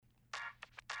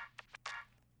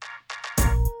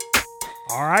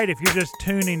All right, if you're just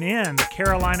tuning in, the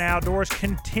Carolina Outdoors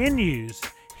continues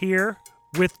here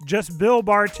with just Bill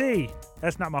Barty.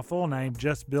 That's not my full name,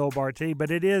 just Bill Barty, but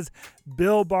it is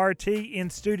Bill Barty in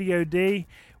Studio D.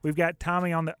 We've got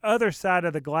Tommy on the other side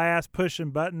of the glass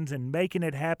pushing buttons and making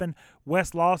it happen.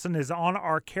 Wes Lawson is on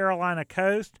our Carolina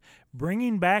coast,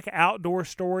 bringing back outdoor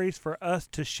stories for us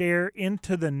to share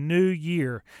into the new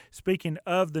year. Speaking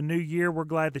of the new year, we're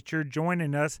glad that you're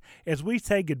joining us as we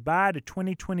say goodbye to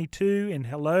 2022 and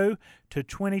hello to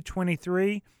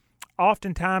 2023.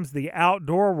 Oftentimes, the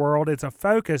outdoor world is a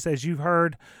focus, as you've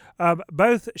heard.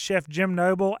 Both Chef Jim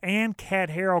Noble and Kat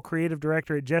Harrell, creative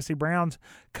director at Jesse Brown's,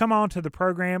 come on to the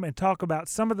program and talk about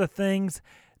some of the things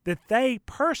that they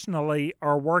personally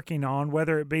are working on,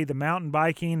 whether it be the mountain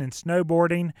biking and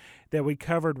snowboarding that we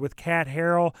covered with Kat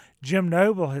Harrell. Jim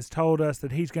Noble has told us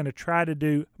that he's going to try to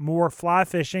do more fly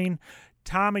fishing.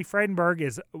 Tommy Fredenberg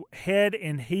is head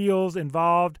and heels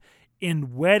involved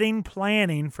in wedding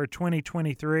planning for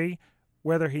 2023,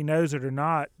 whether he knows it or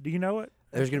not. Do you know it?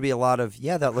 There's going to be a lot of,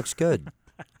 that looks good.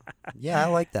 Yeah, I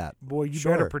like that. Boy, you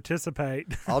better participate.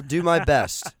 I'll do my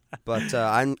best, but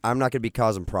I'm not going to be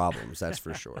causing problems, that's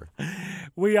for sure.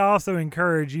 We also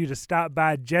encourage you to stop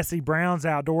by Jesse Brown's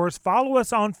Outdoors. Follow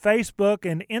us on Facebook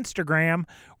and Instagram.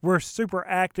 We're super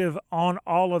active on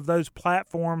all of those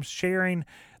platforms, sharing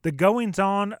the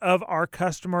goings-on of our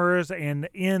customers and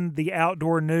in the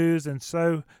outdoor news and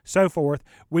so forth.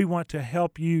 We want to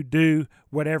help you do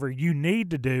whatever you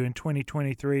need to do in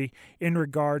 2023 in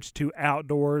regards to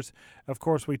outdoors. Of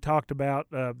course, we talked about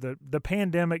the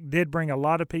pandemic did bring a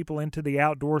lot of people into the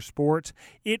outdoor sports.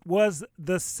 It was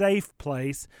the safe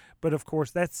place, but of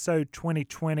course that's so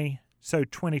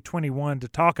 2021 to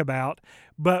talk about,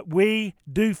 but we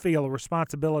do feel a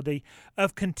responsibility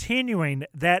of continuing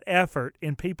that effort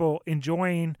in people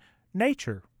enjoying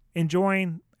nature,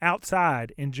 enjoying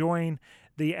outside, enjoying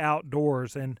the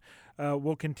outdoors, and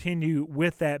we'll continue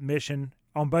with that mission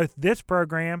on both this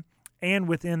program and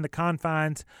within the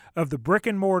confines of the brick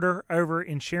and mortar over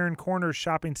in Sharon Corners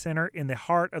Shopping Center in the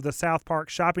heart of the South Park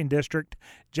Shopping District,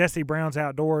 Jesse Brown's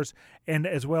Outdoors, and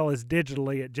as well as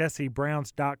digitally at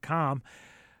jessebrowns.com.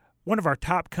 One of our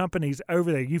top companies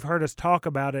over there, you've heard us talk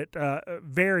about it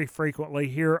very frequently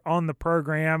here on the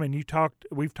program, and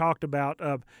we've talked about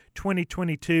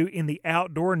 2022 in the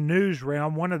outdoor news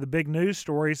realm. One of the big news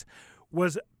stories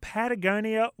was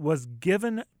Patagonia was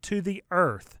given to the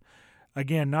earth.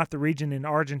 Again, not the region in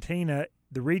Argentina.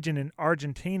 The region in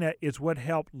Argentina is what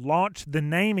helped launch the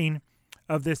naming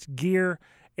of this gear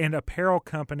and apparel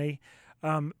company.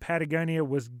 Patagonia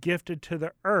was gifted to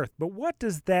the earth. But what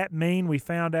does that mean? We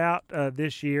found out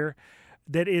this year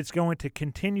that it's going to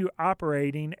continue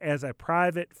operating as a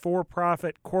private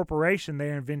for-profit corporation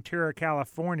there in Ventura,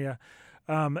 California.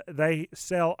 They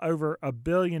sell over $1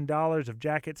 billion of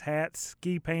jackets, hats,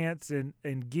 ski pants,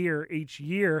 and gear each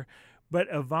year. But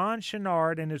Yvon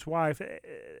Chouinard and his wife,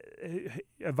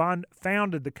 Yvon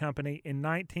founded the company in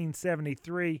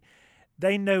 1973.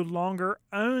 They no longer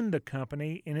own the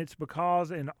company, and it's because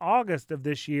in August of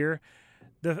this year,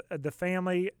 the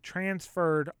family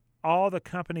transferred all the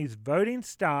company's voting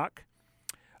stock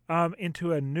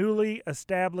into a newly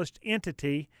established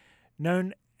entity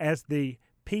known as the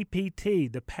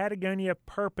PPT, the Patagonia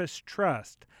Purpose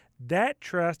Trust. That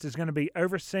trust is going to be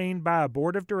overseen by a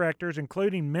board of directors,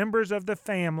 including members of the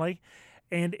family,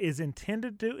 and is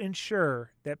intended to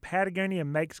ensure that Patagonia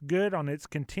makes good on its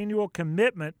continual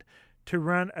commitment to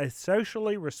run a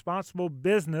socially responsible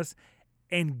business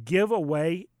and give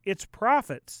away its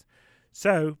profits.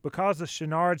 So, because the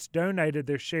Chouinards donated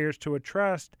their shares to a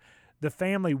trust, the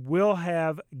family will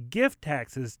have gift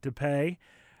taxes to pay.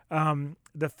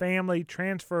 The family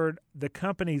transferred the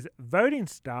company's voting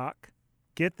stock,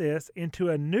 get this, into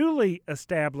a newly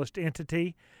established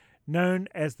entity known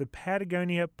as the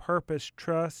Patagonia Purpose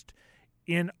Trust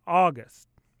in August.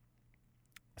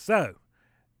 So,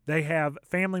 they have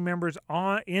family members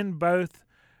in both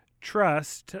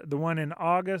trusts, the one in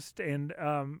August and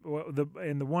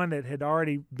the one that had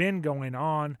already been going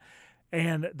on.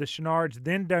 And the Chouinards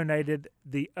then donated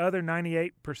the other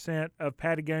 98% of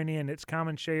Patagonia and its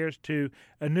common shares to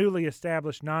a newly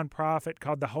established nonprofit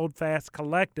called the Holdfast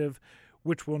Collective,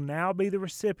 which will now be the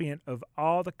recipient of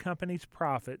all the company's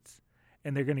profits.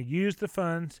 And they're going to use the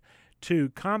funds to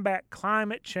combat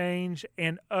climate change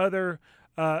and other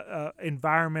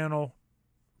environmental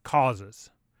causes.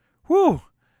 Whew,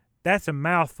 that's a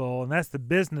mouthful, and that's the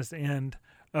business end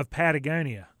of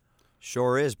Patagonia.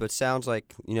 Sure is, but sounds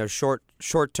like,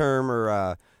 short term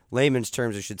or layman's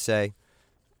terms, I should say.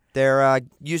 They're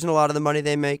using a lot of the money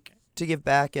they make to give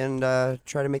back and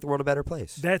try to make the world a better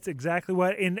place. That's exactly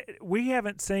what. And we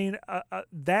haven't seen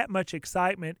that much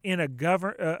excitement in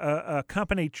a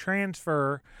company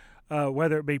transfer,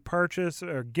 whether it be purchase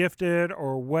or gifted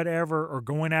or whatever, or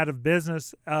going out of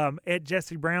business at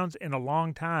Jesse Brown's in a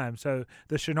long time. So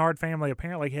the Chenard family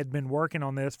apparently had been working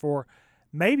on this for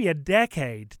maybe a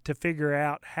decade to figure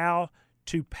out how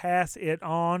to pass it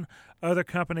on. Other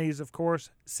companies, of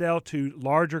course, sell to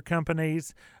larger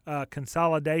companies.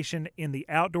 Consolidation in the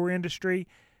outdoor industry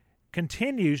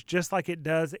continues just like it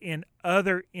does in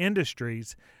other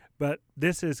industries. But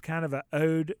this is kind of an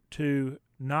ode to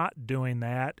not doing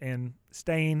that and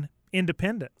staying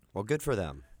independent. Well, good for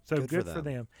them. So good for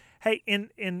them. Hey,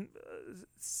 in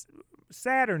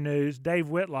sadder news, Dave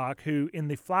Whitlock, who in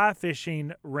the fly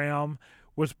fishing realm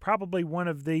was probably one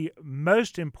of the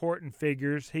most important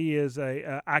figures. He is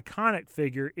a iconic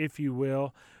figure, if you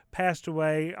will, passed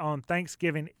away on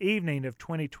Thanksgiving evening of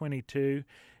 2022.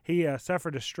 He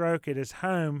suffered a stroke at his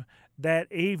home that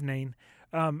evening.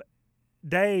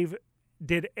 Dave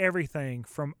did everything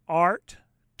from art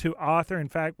to author. In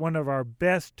fact, one of our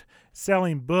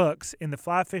best-selling books in the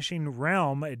fly fishing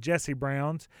realm at Jesse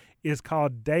Brown's is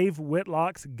called Dave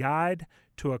Whitlock's Guide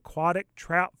to Aquatic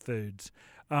Trout Foods.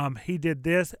 He did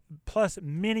this, plus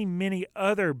many, many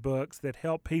other books that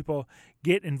help people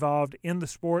get involved in the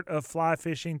sport of fly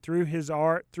fishing through his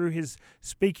art, through his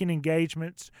speaking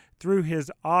engagements, through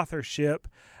his authorship.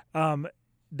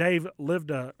 Dave lived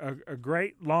a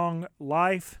great long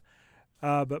life,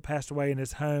 but passed away in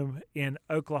his home in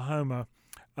Oklahoma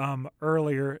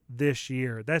earlier this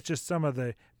year. That's just some of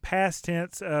the past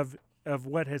tense of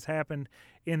what has happened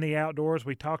in the outdoors.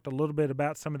 We talked a little bit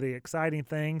about some of the exciting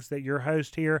things that your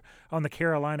host here on the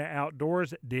Carolina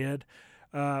Outdoors did.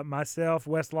 Myself,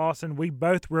 Wes Lawson, we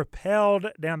both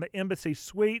rappelled down the Embassy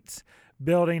Suites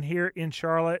building here in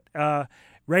Charlotte,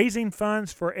 raising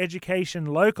funds for education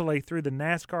locally through the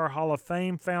NASCAR Hall of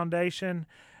Fame Foundation.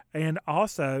 And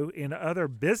also, in other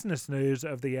business news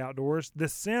of the outdoors, the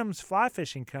Sims Fly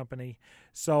Fishing Company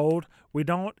sold. We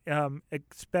don't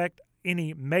expect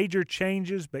any major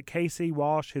changes, but Casey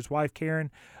Walsh, his wife Karen,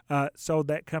 sold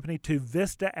that company to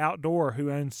Vista Outdoor,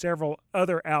 who owns several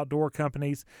other outdoor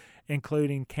companies,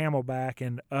 including Camelback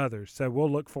and others. So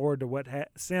we'll look forward to what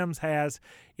Sims has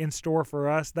in store for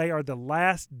us. They are the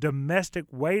last domestic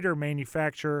wader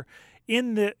manufacturer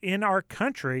in our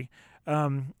country,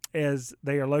 as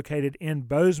they are located in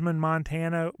Bozeman,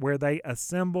 Montana, where they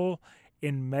assemble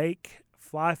and make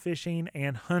fly fishing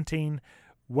and hunting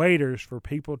waders for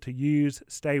people to use,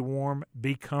 stay warm,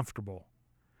 be comfortable.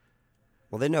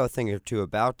 Well, they know a thing or two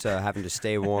about having to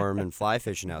stay warm and fly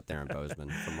fishing out there in Bozeman,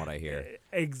 from what I hear.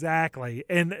 Exactly.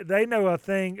 And they know a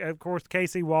thing. Of course,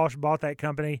 Casey Walsh bought that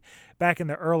company back in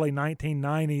the early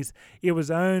 1990s. It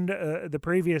was owned, the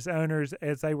previous owners,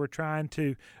 as they were trying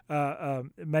to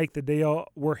make the deal,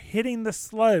 were hitting the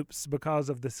slopes because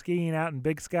of the skiing out in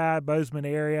Big Sky, Bozeman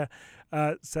area.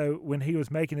 So when he was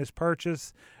making his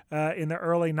purchase in the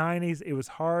early 90s, it was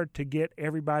hard to get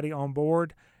everybody on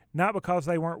board. Not because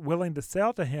they weren't willing to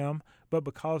sell to him, but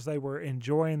because they were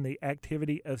enjoying the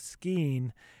activity of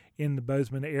skiing in the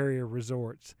Bozeman area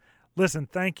resorts. Listen,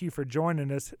 thank you for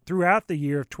joining us throughout the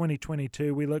year of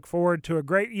 2022. We look forward to a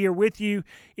great year with you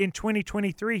in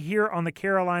 2023 here on the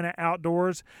Carolina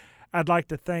Outdoors. I'd like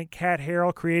to thank Kat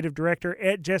Harrell, Creative Director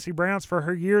at Jesse Brown's, for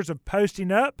her years of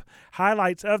posting up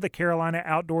highlights of the Carolina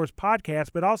Outdoors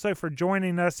podcast, but also for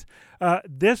joining us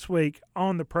this week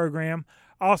on the program.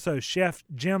 Also, Chef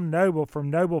Jim Noble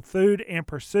from Noble Food and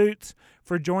Pursuits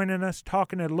for joining us,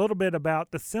 talking a little bit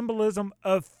about the symbolism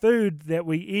of food that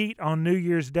we eat on New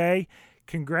Year's Day.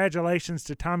 Congratulations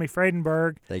to Tommy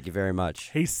Fredenberg. Thank you very much.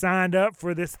 He signed up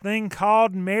for this thing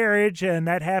called marriage, and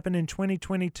that happened in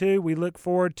 2022. We look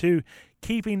forward to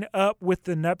keeping up with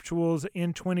the nuptials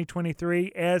in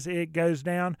 2023 as it goes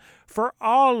down. For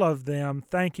all of them,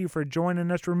 thank you for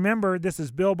joining us. Remember, this is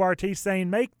Bill Bartee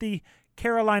saying, make the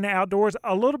Carolina Outdoors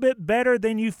a little bit better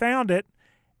than you found it,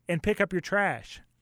 and pick up your trash.